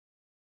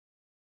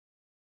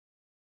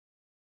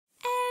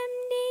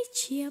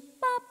chia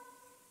bắp,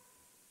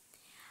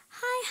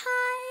 hai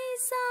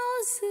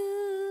rau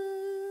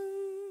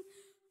rừng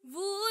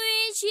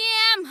vui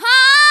chim hát.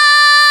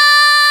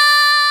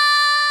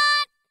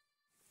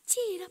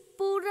 Chi ra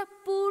pu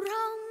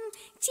rong,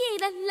 chi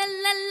la la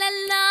la la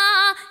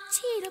la,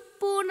 chi ra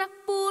pu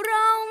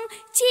rong,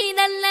 chi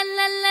la la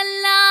la la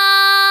la.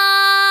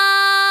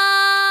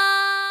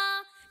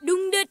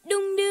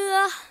 Đung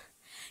đưa,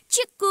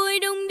 chiếc cùi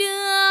đung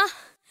đưa,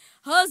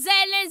 hờ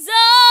dè lên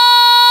rơi,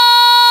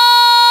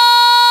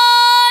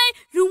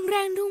 rung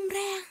rang,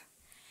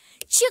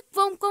 chiếc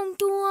vòng cong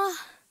tua,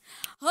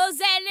 hờ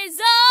dè lên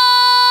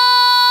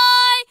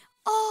rơi.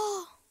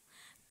 Ô,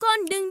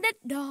 con đường đất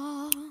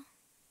đỏ,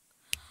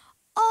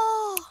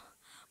 ô,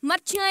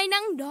 mặt trời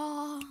nắng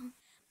đỏ.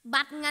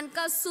 Bạt ngàn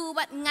cao su,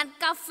 bạt ngàn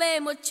cà phê,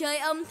 một trời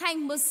âm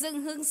thanh, một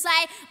rừng hương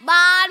say,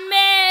 ban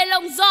mê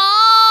lồng gió.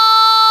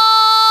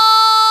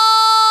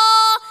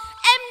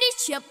 Em đi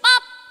chia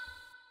bắp,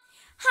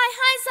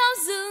 hai rau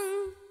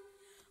rừng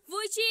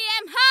vui chi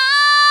em hát.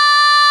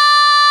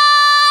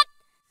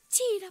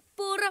 Chi ra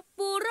pu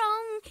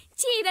rong,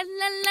 chi ra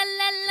la la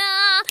la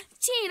la,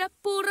 chi ra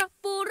pu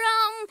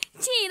rong,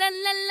 chi ra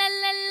la la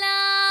la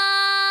la.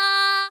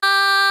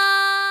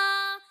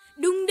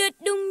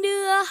 Đung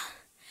đưa,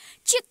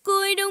 chiếc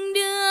cùi đung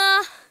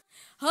đưa,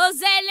 hờ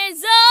dè lên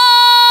rơi,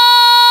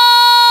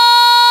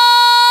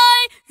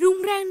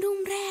 rung rang,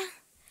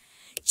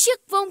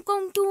 chiếc vòng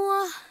cong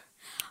tua,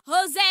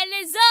 hờ dè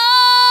lên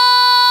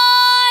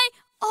rơi.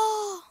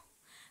 Ô,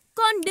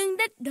 con đường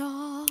đất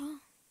đỏ,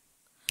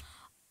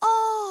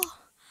 ô,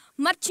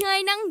 mặt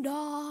trời nắng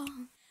đỏ.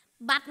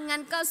 Bạt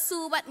ngàn cao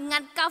su, bạt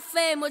ngàn cà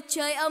phê, một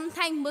trời âm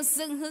thanh, một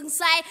rừng hương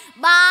say,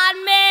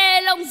 ban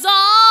mê lồng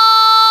gió.